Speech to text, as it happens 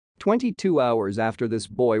22 hours after this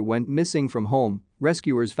boy went missing from home,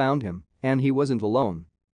 rescuers found him, and he wasn't alone.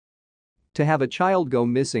 To have a child go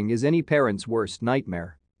missing is any parent's worst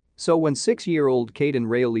nightmare. So when 6-year-old Kaydon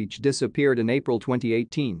Ray Leach disappeared in April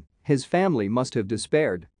 2018, his family must have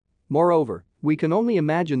despaired. Moreover, we can only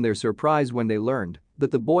imagine their surprise when they learned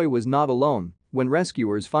that the boy was not alone when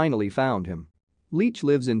rescuers finally found him. Leach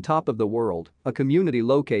lives in Top of the World, a community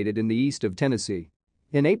located in the east of Tennessee.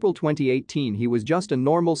 In April 2018, he was just a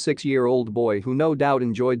normal 6-year-old boy who no doubt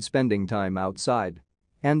enjoyed spending time outside.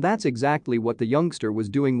 And that's exactly what the youngster was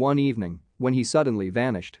doing one evening when he suddenly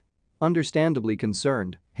vanished. Understandably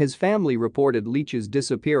concerned, his family reported Leach's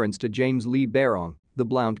disappearance to James Lee Barong, the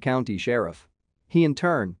Blount County Sheriff. He in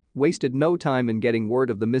turn wasted no time in getting word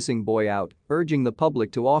of the missing boy out, urging the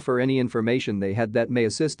public to offer any information they had that may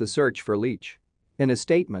assist the search for Leach. In a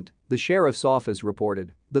statement, the sheriff's office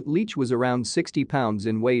reported that Leach was around 60 pounds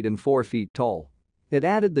in weight and 4 feet tall. It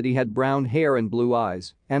added that he had brown hair and blue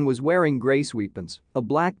eyes and was wearing gray sweatpants, a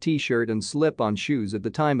black t-shirt and slip-on shoes at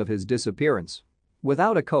the time of his disappearance.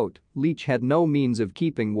 Without a coat, Leach had no means of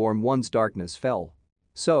keeping warm once darkness fell.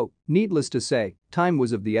 So, needless to say, time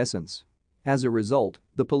was of the essence. As a result,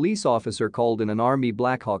 the police officer called in an Army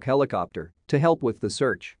Black Hawk helicopter to help with the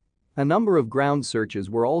search. A number of ground searches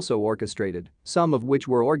were also orchestrated, some of which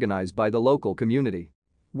were organized by the local community.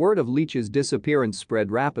 Word of Leach's disappearance spread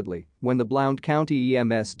rapidly when the Blount County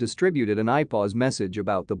EMS distributed an iPause message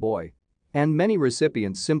about the boy. And many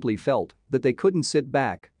recipients simply felt that they couldn't sit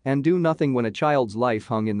back and do nothing when a child's life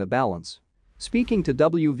hung in the balance. Speaking to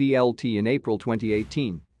WVLT in April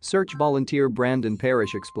 2018, search volunteer Brandon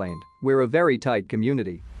Parrish explained, "We're a very tight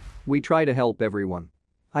community. We try to help everyone.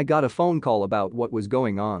 I got a phone call about what was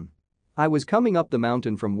going on. I was coming up the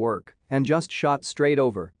mountain from work and just shot straight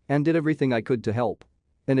over and did everything I could to help."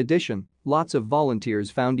 In addition, lots of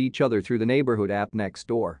volunteers found each other through the neighborhood app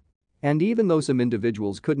Nextdoor. And even though some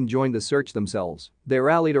individuals couldn't join the search themselves, they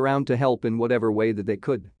rallied around to help in whatever way that they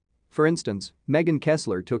could. For instance, Megan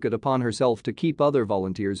Kessler took it upon herself to keep other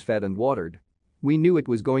volunteers fed and watered. "We knew it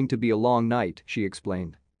was going to be a long night," she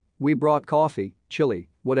explained. "We brought coffee, chili,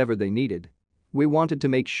 whatever they needed. We wanted to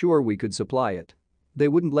make sure we could supply it. They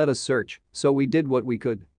wouldn't let us search, so we did what we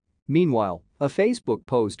could." Meanwhile, a Facebook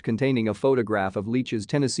post containing a photograph of Leach's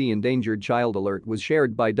Tennessee endangered child alert was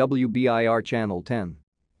shared by WBIR Channel 10.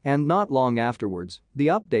 And not long afterwards, the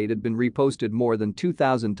update had been reposted more than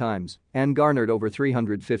 2,000 times and garnered over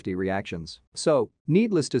 350 reactions. So,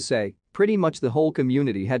 needless to say, pretty much the whole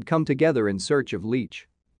community had come together in search of Leach.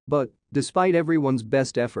 But, despite everyone's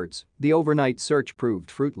best efforts, the overnight search proved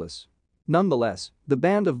fruitless. Nonetheless, the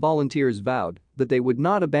band of volunteers vowed that they would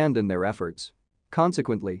not abandon their efforts.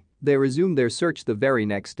 Consequently, they resumed their search the very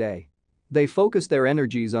next day. They focused their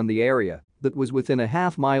energies on the area that was within a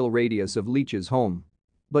half-mile radius of Leach's home.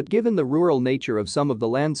 But given the rural nature of some of the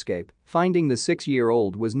landscape, finding the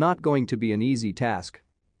 6-year-old was not going to be an easy task.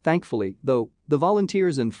 Thankfully, though, the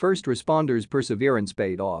volunteers and first responders' perseverance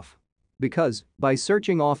paid off. Because, by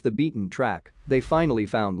searching off the beaten track, they finally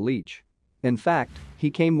found Leach. In fact, he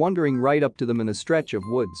came wandering right up to them in a stretch of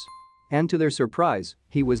woods. And to their surprise,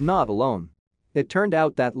 he was not alone. It turned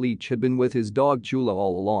out that Leach had been with his dog Chula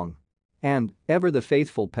all along. And, ever the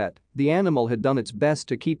faithful pet, the animal had done its best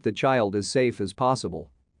to keep the child as safe as possible.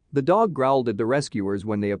 The dog growled at the rescuers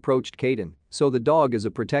when they approached Kaydon, so the dog is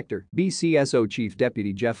a protector, BCSO Chief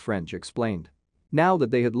Deputy Jeff French explained. Now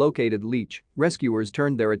that they had located Leach, rescuers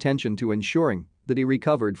turned their attention to ensuring that he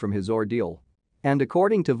recovered from his ordeal. And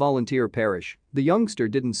according to volunteer Parrish, the youngster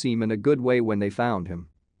didn't seem in a good way when they found him.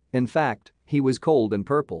 In fact, he was cold and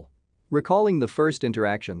purple. Recalling the first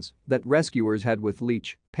interactions that rescuers had with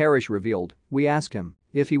Leach, Parrish revealed, "We asked him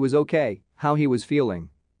if he was okay, how he was feeling.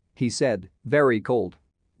 He said, 'Very cold.'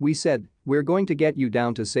 We said, 'We're going to get you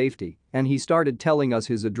down to safety,' and he started telling us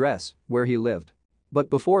his address, where he lived. But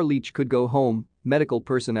before Leach could go home, medical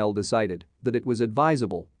personnel decided that it was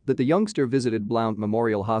advisable that the youngster visited Blount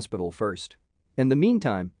Memorial Hospital first. In the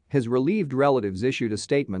meantime, his relieved relatives issued a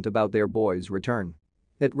statement about their boy's return.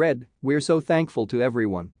 It read, "We're so thankful to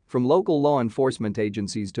everyone, from local law enforcement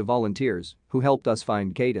agencies to volunteers, who helped us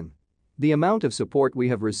find Kaydon. The amount of support we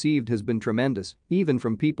have received has been tremendous, even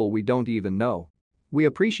from people we don't even know. We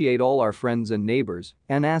appreciate all our friends and neighbors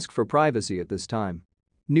and ask for privacy at this time."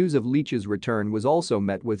 News of Leach's return was also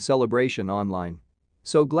met with celebration online.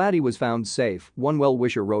 "So glad he was found safe," one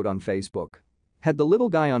well-wisher wrote on Facebook. "Had the little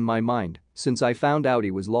guy on my mind since I found out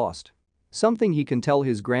he was lost. Something he can tell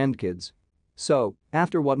his grandkids." So,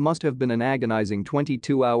 after what must have been an agonizing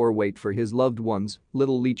 22-hour wait for his loved ones,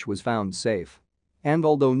 little Leach was found safe. And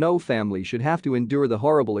although no family should have to endure the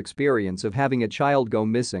horrible experience of having a child go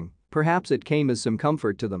missing, Perhaps it came as some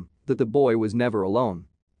comfort to them that the boy was never alone.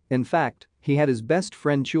 In fact, he had his best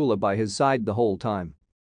friend Chula by his side the whole time.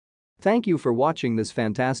 Thank you for watching this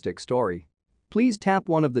fantastic story. Please tap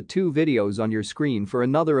one of the 2 videos on your screen for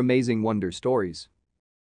another amazing Wonder Stories.